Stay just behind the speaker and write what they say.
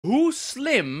Hoe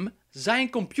slim zijn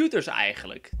computers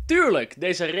eigenlijk? Tuurlijk,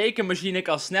 deze rekenmachine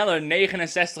kan sneller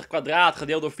 69 kwadraat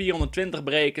gedeeld door 420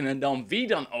 berekenen dan wie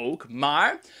dan ook.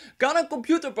 Maar kan een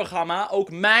computerprogramma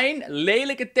ook mijn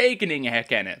lelijke tekeningen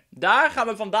herkennen? Daar gaan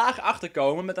we vandaag achter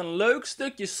komen met een leuk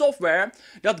stukje software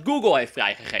dat Google heeft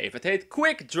vrijgegeven. Het heet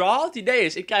Quick Draw. Het idee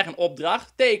is, ik krijg een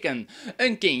opdracht, teken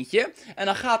een kindje. En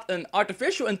dan gaat een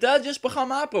artificial intelligence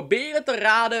programma proberen te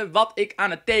raden wat ik aan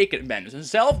het tekenen ben. Dus een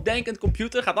zelfdenkend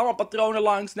computer gaat allemaal patronen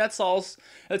langs, net zoals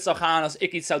het zou gaan als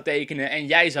ik iets zou tekenen en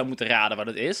jij zou moeten raden wat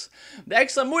het is. De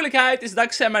extra moeilijkheid is dat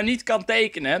ik zeg maar niet kan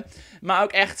tekenen, maar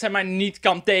ook echt zeg maar niet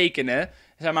kan tekenen.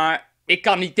 Zeg maar, ik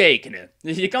kan niet tekenen.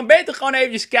 Dus je kan beter gewoon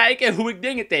eventjes kijken hoe ik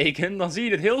dingen teken, dan zie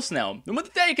je het heel snel. We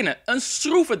moeten tekenen, een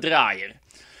schroevendraaier.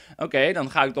 Oké,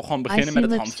 dan ga ik toch gewoon beginnen met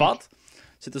het handvat.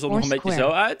 Ziet er zo nog een beetje zo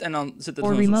uit en dan zit er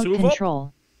zo'n schroef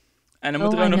op. En dan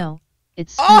moet er ook nog...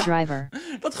 Oh,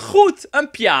 wat goed!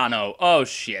 Een piano. Oh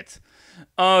shit.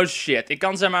 Oh shit. Ik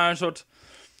kan zeg maar een soort...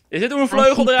 Is dit hoe een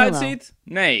vleugel eruit ziet?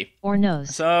 Nee.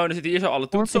 Zo, er zitten hier zo alle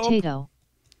toetsen op.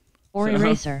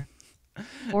 Eraser.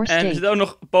 En er zitten ook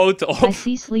nog poten op.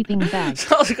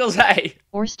 Zoals ik al zei.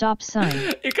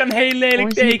 Ik kan heel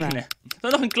lelijk tekenen. Er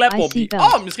is nog een klep op die...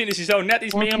 Oh, misschien is hij zo net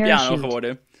iets meer een piano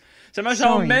geworden. Zeg maar,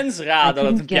 zou een mens raden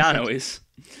dat het een piano is.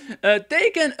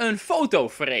 Teken een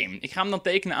fotoframe. Ik ga hem dan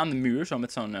tekenen aan de muur, zo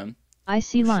met zo'n... I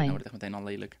see line. Nou wordt het echt meteen al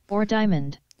lelijk. Or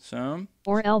diamond. Zo.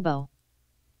 Or elbow.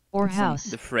 Or house.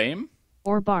 De frame.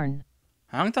 Or barn.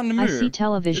 Hangt aan de muur. I see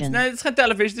television. Nee, het is geen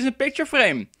televisie, het is een picture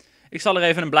frame. Ik zal er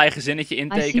even een blij gezinnetje in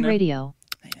tekenen. I see radio.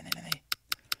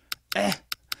 Nee.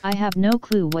 I have no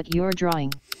clue what you're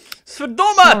drawing.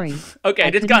 Verdomme! Oké,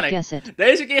 dit kan ik.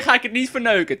 Deze keer ga ik het niet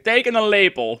verneuken. Teken een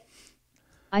lepel.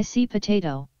 I see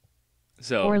potato.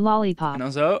 Zo. Or lollipop. En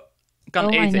dan zo. Kan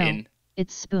eten in.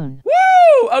 It's spoon.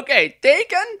 Woe! Oké,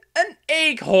 teken een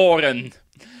eekhoorn.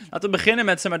 Laten we beginnen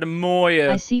met zeg maar de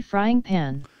mooie... I see frying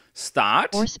pan.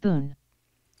 Staart. Or spoon.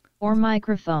 Or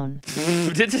microphone.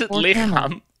 Dit is het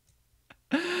lichaam.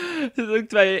 Er zitten ook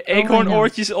twee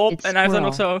eekhoornoortjes op. En hij heeft dan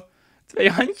nog zo 2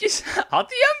 handjes. Had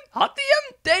hij hem? Had hij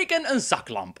hem? Teken een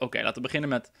zaklamp. Oké, laten we beginnen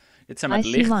met... Dit zijn met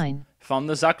het licht van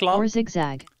de zaklamp. Or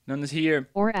zigzag. Dan is hier...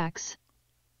 Or axe.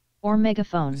 Or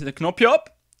megaphone. Er zit een knopje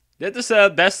op. Dit is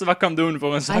het beste wat ik kan doen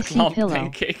voor een zaklamp,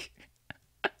 denk ik.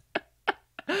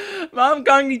 Waarom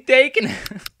kan ik niet tekenen?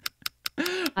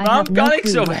 Waarom kan ik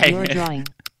zo weinig?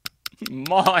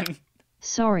 Man.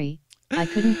 Sorry, I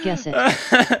couldn't guess it.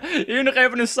 Hier nog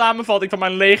even een samenvatting van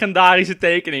mijn legendarische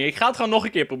tekening. Ik ga het gewoon nog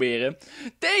een keer proberen.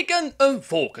 Teken een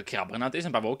wolkenkrabber. Nou, het is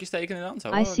een paar wolkjes tekenen dan.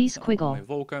 Zo, I see squiggle.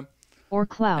 Wolken. Or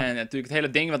cloud. En natuurlijk het hele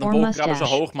ding wat een wolkenkrabber zo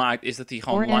hoog maakt, is dat hij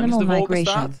gewoon langs de wolken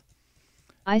staat.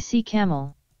 I see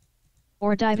camel.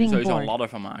 Or diving board. Sowieso een ladder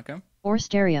van maken. Or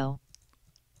stereo.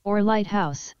 Or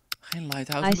lighthouse. Geen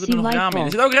lighthouse, er zit er nog ramen in.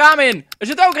 Er zit ook ramen in! Er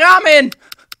zit ook ramen in!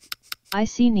 I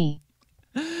see knee.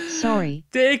 Sorry.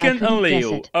 Teken een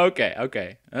leeuw.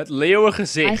 Oké. Het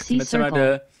leeuwengezicht. Met zeg maar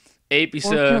de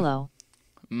epische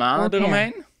manen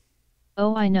eromheen.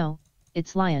 Oh, I know.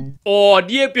 It's lion. Oh,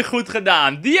 die heb je goed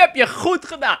gedaan. Die heb je goed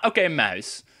gedaan. Oké,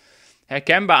 muis.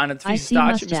 Herkenbaar aan het vieze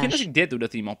staartje. Misschien als ik dit doe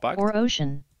dat iemand pakt. Or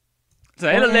ocean. Het is een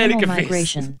hele lelijke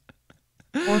vis.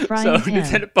 Zo, dit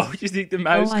zijn de pootjes die ik de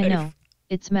muis geef. Oh, I know.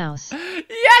 It's mouse.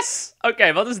 Yes!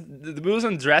 Oké, wat is... Bedoelen ze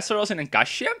een dresser als in een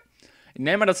kastje? Ik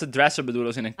neem maar dat ze dresser bedoelen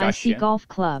als in een kastje. I see golf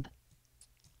club.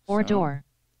 Or door.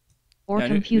 Or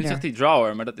computer. Nu zegt hij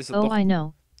drawer, maar dat is het toch... Oh, I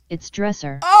know. It's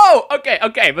dresser. Oh,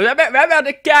 oké. We hebben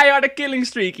de keiharde killing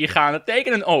streak hier gaan. Dat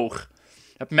tekent een oog.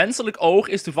 Het menselijk oog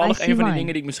is toevallig een van die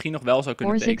dingen die ik misschien nog wel zou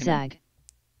kunnen tekenen. Or zigzag.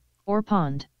 Or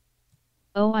pond.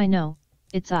 Oh, I know.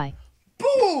 It's eye.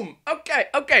 Boom!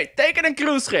 Oké. Teken een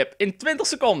cruiseschip in 20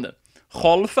 seconden.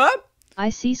 Golven.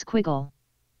 I see squiggle.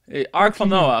 Ark van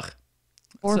Noach.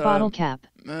 Or bottle cap.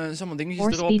 Allemaal dingetjes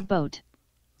or erop. Speedboat.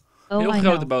 Oh, heel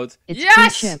grote boot. It's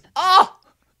Yes!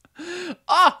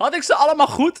 Had ik ze allemaal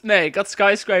goed? Nee, ik had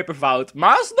skyscraper fout.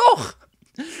 Maar alsnog!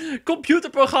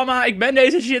 Computerprogramma, ik ben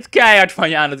deze shit keihard van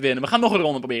je aan het winnen. We gaan nog een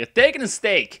ronde proberen. Teken een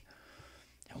steak.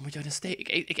 Ja, hoe moet je een steak?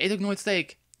 Ik eet ook nooit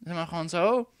steak. Zeg maar gewoon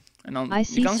zo. En dan,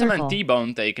 je kan zo een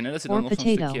T-bone tekenen. Dat zit dan nog zo'n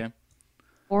stukje.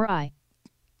 Or eye.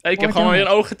 Ik heb gewoon weer een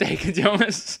oog getekend,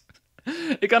 jongens.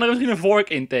 Ik kan er misschien een vork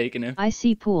in tekenen. I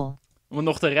see pool. Om het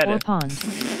nog te redden. Or pond.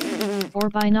 Or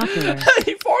binoculars.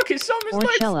 Die vork is zo mislukt.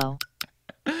 Or cello.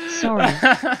 Sorry,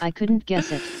 I couldn't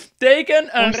guess it.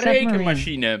 Teken een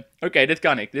rekenmachine. Oké,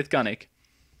 dit kan ik.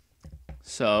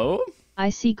 Zo.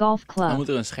 I see golf club. Dan moet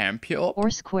er een schermpje op.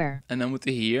 Or square. En dan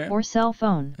moeten hier or cell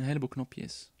phone. Een heleboel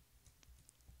knopjes.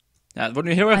 Ja, het wordt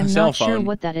nu heel erg een cellphone. Sure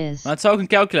what that is. Maar het zou ook een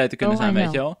calculator kunnen zijn,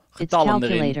 weet je wel. Getallen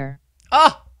erin.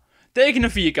 Teken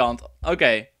een vierkant.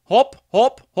 Oké. Hop,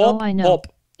 hop, hop, Oh, I know.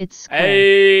 hop. It's square.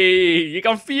 Hey, je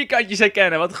kan vierkantjes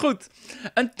herkennen. Wat goed.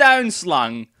 Een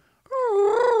tuinslang.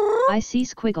 I see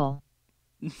squiggle.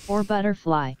 Or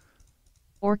butterfly.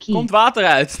 Or key. Komt water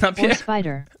uit, snap Or je?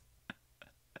 spider.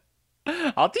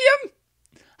 Had hij hem?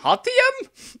 Had hij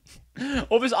hem?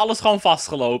 Of is alles gewoon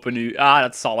vastgelopen nu? Ah,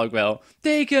 dat zal ook wel.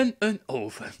 Teken een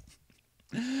oven.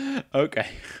 Oké.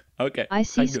 Oké. I ga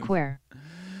see ik doen. square.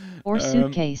 Or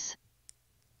suitcase.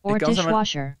 Or kan ze maar-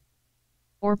 dishwasher.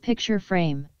 Or picture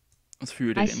frame. Wat vuur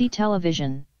I erin. see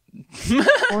television.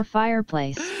 Or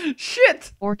fireplace.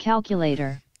 Shit! Or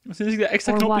calculator. Sinds ik de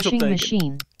extra Or knopjes op washing teken.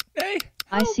 machine. Nee.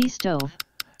 I see stove.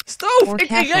 Stoof! Or Ik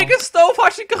castle. reken stoof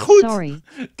hartstikke goed! Sorry. I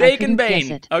couldn't guess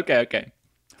Tekenbeen. it. Oké.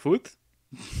 Voet.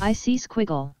 I see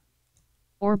squiggle.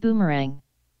 Or boomerang.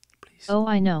 Please.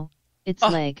 Oh, I know. It's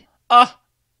Ah. leg. Ah!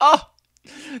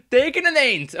 Teken een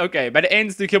eend. Oké, bij de eend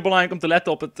is het natuurlijk heel belangrijk om te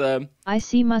letten op het I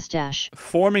see mustache.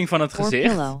 vorming van het Or gezicht.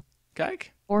 pillow.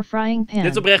 Kijk. Or frying pan.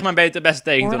 Dit is oprecht mijn beste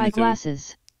teken Or tot nu toe.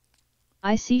 eyeglasses.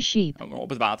 I see sheep. Ook nog op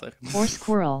het water. Or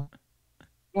squirrel.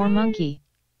 Or monkey.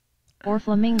 Or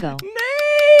flamingo.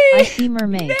 Nee! I see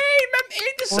mermaid. Nee, mijn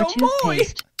eend is Or zo mooi!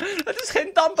 toothpaste. Het is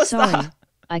geen tandpasta. Sorry.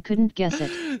 I couldn't guess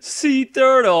it. Sea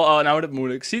turtle. Oh, nou wordt het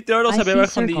moeilijk. Sea turtles I hebben heel see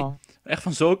erg van die... circle. Echt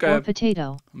van Or zulke...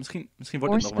 potato. Misschien wordt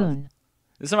Or het nog wat. spoon.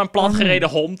 Dit is maar een platgereden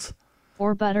hond.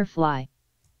 Or butterfly.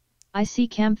 I see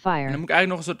En dan campfire. moet ik eigenlijk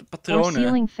nog een soort Or patronen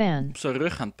ceiling fan. op zijn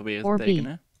rug gaan proberen Or te bee.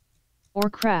 tekenen. Or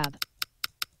crab.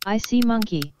 I see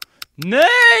monkey. Nee!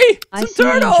 Het I is see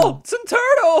een turtle! angel. Het is een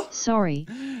turtle! Sorry. I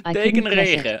Teken couldn't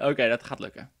guess it. regen. Oké, dat gaat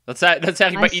lukken. Dat zeg ik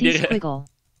I bij see iedereen. squiggle.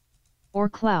 Or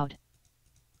cloud.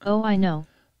 Oh, I know.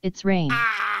 It's rain.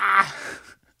 Ah!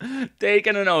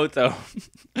 Teken een auto.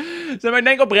 Zeg maar, ik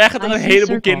denk oprecht dat er I een see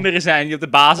heleboel circle. kinderen zijn die op de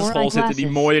basisschool Or zitten die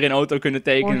eyeglasses. mooier in auto kunnen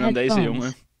tekenen Or dan deze headphones.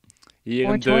 jongen. Hier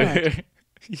Or een deur. toilet.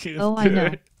 Hier een Oh, I know.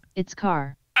 deur. It's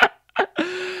car.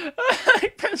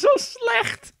 Ik ben zo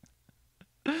slecht.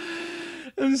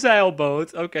 Een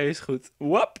zeilboot. Oké, is goed.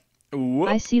 Wop. Wop.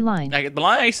 I see line. Kijk, het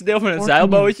belangrijkste deel van het Or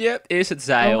zeilbootje is het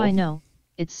zeil. Oh, I know.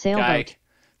 It's sailboat. Kijk,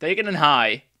 teken een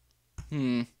haai.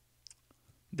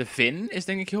 De vin is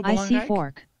denk ik heel I see belangrijk.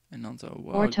 fork. En dan zo, Or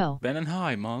wow, toe. ik ben een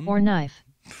haai, man. Or knife.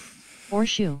 Or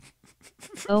shoe.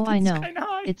 Oh, I Het is know. geen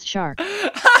haai. It's shark.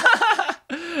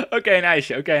 Oké, een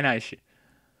ijsje, oké, een ijsje.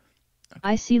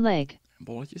 I see leg.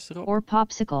 Bolletjes erop. Or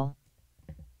popsicle.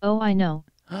 Oh, I know.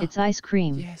 It's ice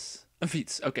cream. Yes. Een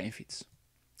fiets, oké, een fiets.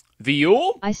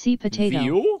 Viool. I see potato.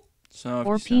 Viool. Zo,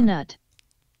 Or zo. peanut.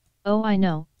 Oh, I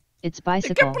know. It's Ik heb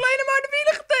bicycle. alleen maar de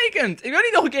wielen getekend. Ik wil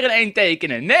niet nog een keer een 1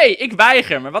 tekenen. Nee, ik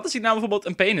weiger. Maar wat als ik nou bijvoorbeeld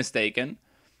een penis teken?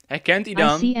 Herkent hij I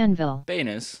dan see anvil.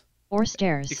 penis? Or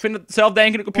stairs. Ik vind dat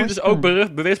zelfdenkende computers Or spoon.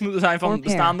 ook bewust moeten zijn van Or pear.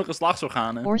 bestaande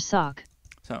geslachtsorganen. Or sock.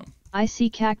 Zo. I see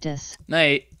cactus.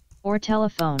 Nee, Or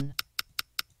telephone.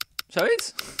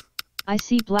 zoiets? I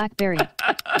see blackberry.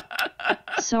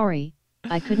 Sorry.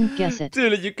 I couldn't guess it.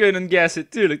 Tuurlijk, je kunt guessen.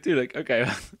 Tuurlijk. Oké.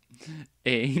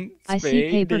 1, I see 2,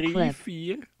 3, paperclip.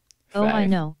 4, Oh, I 5.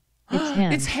 know. It's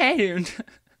hand. It's hand.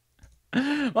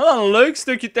 Wat een leuk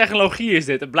stukje technologie is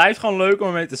dit. Het blijft gewoon leuk om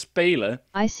ermee te spelen.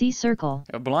 I see circle.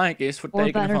 Wat belangrijk is voor het Or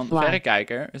tekenen van de butterfly.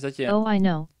 verrekijker, is dat je... Oh, I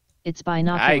know. It's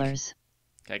binoculars.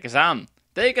 Kijk eens aan.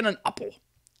 Teken een appel.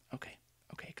 Oké,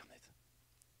 ik kan dit.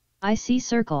 I see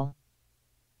circle.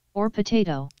 Or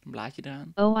potato. Een blaadje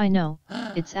eraan. Oh, I know.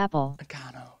 It's apple. Een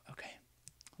kano. Oké.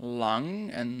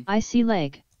 Lang en I see leg.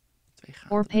 2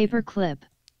 gaten. Or erin. paperclip.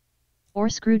 Or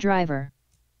screwdriver.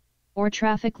 Or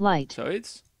traffic light.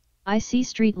 Zoiets. I see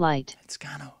street light. Het is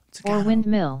kano. Het is een Or kano.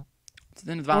 windmill. Het zit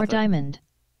in het Or water. diamond.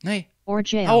 Nee. Or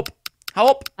jail. Hou op. Hou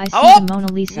op. I Hou see op. the Mona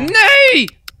Lisa.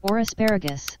 Nee! Or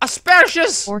asparagus.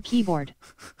 Asperges! Or keyboard.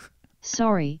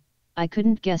 Sorry. I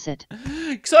couldn't guess it.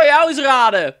 Ik zal jou eens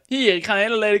raden. Hier, ik ga een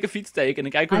hele lelijke fiets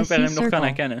tekenen. Kijken hoe I ver ik see hem nog kan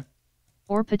circle. herkennen.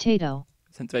 Or potato.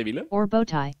 Het zijn 2 wielen. Or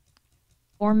bowtie.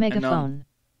 Or megaphone.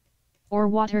 Or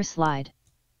water slide.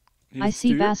 Hier I is het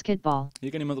see stuur. basketball.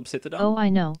 Hier kan iemand op zitten dan. Oh, I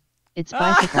know. It's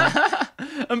bicycle.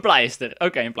 Een pleister.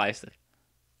 Oké, een pleister.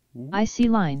 I see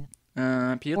line.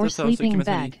 Heb je hier Or dat zo'n stukje sleeping met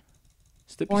van bag. die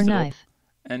stipjes Or erop? knife.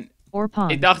 En Or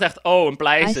pond. ik dacht echt, oh, een I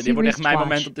pleister. see Dit wordt echt mijn wristwatch.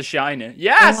 moment om te shinen.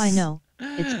 Yes! Oh, I know.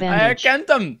 It's Hij bandage. herkent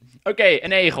hem. Oké,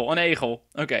 een egel.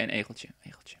 Oké, een egeltje.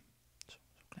 Zo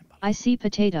klein balletje. I see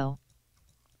potato.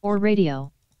 Or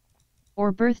radio.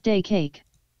 Or birthday cake.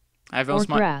 Hij heeft wel Or een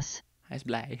smile. grass. Hij is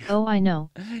blij. Oh, I know.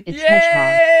 It's Yay, hedgehog.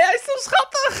 hij is zo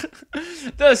schattig.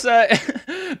 Dus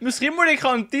misschien moet ik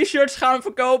gewoon t-shirts gaan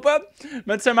verkopen.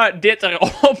 Met zeg maar dit erop.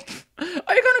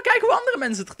 Oh, je kan ook kijken hoe andere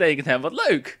mensen het getekend hebben. Wat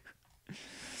leuk.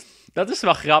 Dat is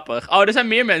wel grappig. Oh, er zijn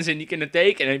meer mensen die kunnen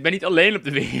tekenen. Ik ben niet alleen op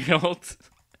de wereld.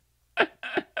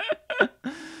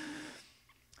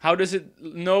 How does it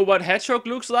know what hedgehog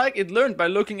looks like? It learned by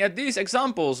looking at these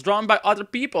examples, drawn by other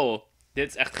people. Dit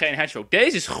is echt geen hedgehog.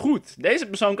 Deze is goed. Deze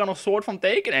persoon kan nog soort van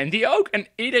tekenen. En die ook. En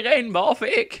iedereen, behalve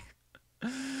ik.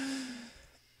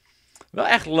 Wel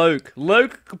echt leuk.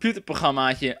 Leuk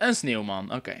computerprogrammaatje. Een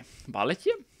sneeuwman. Oké.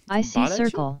 Balletje. I see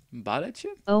circle.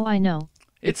 Balletje. Oh, I know.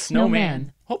 It's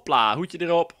snowman. Hopla, hoedje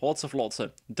erop. Hotse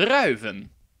flotse.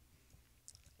 Druiven.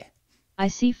 I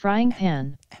see frying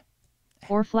pan.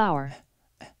 Or flour.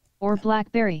 Or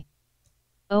blackberry.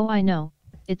 Oh, I know.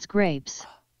 It's grapes.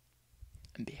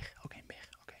 Een big. Oké, een big.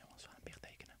 Oké, jongens, we gaan een big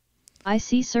tekenen. I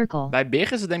see circle. Bij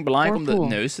big is het denk ik belangrijk om de pool.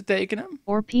 neus te tekenen.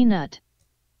 Or peanut.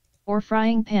 Or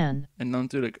frying pan. En dan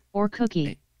natuurlijk... Or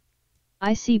cookie.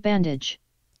 I see bandage.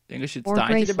 Ik denk als je het Or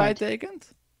staartje erbij bracelet.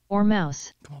 tekent. Or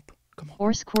mouse. Kom op, kom op.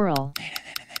 Or squirrel.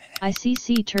 I see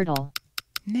sea turtle.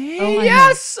 Nee, Oh, I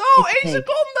yes! know. Oh, It's 1 pig.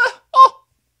 seconde! Oh!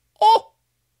 Oh!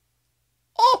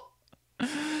 Oh!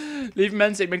 Lieve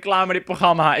mensen, ik ben klaar met dit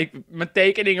programma. Mijn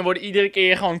tekeningen worden iedere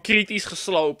keer gewoon kritisch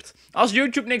gesloopt. Als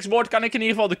YouTube niks wordt, kan ik in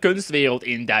ieder geval de kunstwereld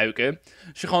induiken.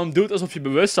 Als je gewoon doet alsof je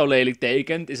bewust zo lelijk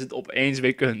tekent, is het opeens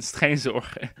weer kunst. Geen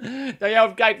zorgen. Dankjewel voor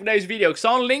het kijken voor deze video. Ik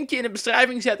zal een linkje in de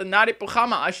beschrijving zetten naar dit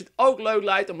programma. Als je het ook leuk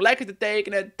lijkt om lekker te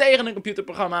tekenen tegen een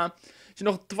computerprogramma. Als je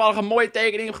nog toevallig een mooie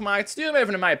tekening hebt gemaakt, stuur hem even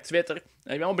naar mij op Twitter. Ik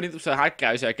ben wel benieuwd of ze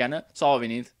haarkruis herkennen. Zal weer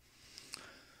niet.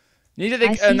 Niet dat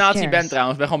ik nazi ben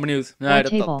trouwens, ben gewoon benieuwd. Nee,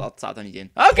 dat staat er niet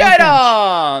in. Oké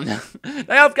dan! Dankjewel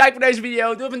voor het kijken voor deze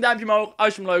video. Doe even een duimpje omhoog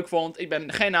als je hem leuk vond. Ik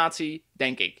ben geen nazi,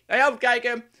 denk ik. Dankjewel voor het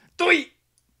kijken. Doei!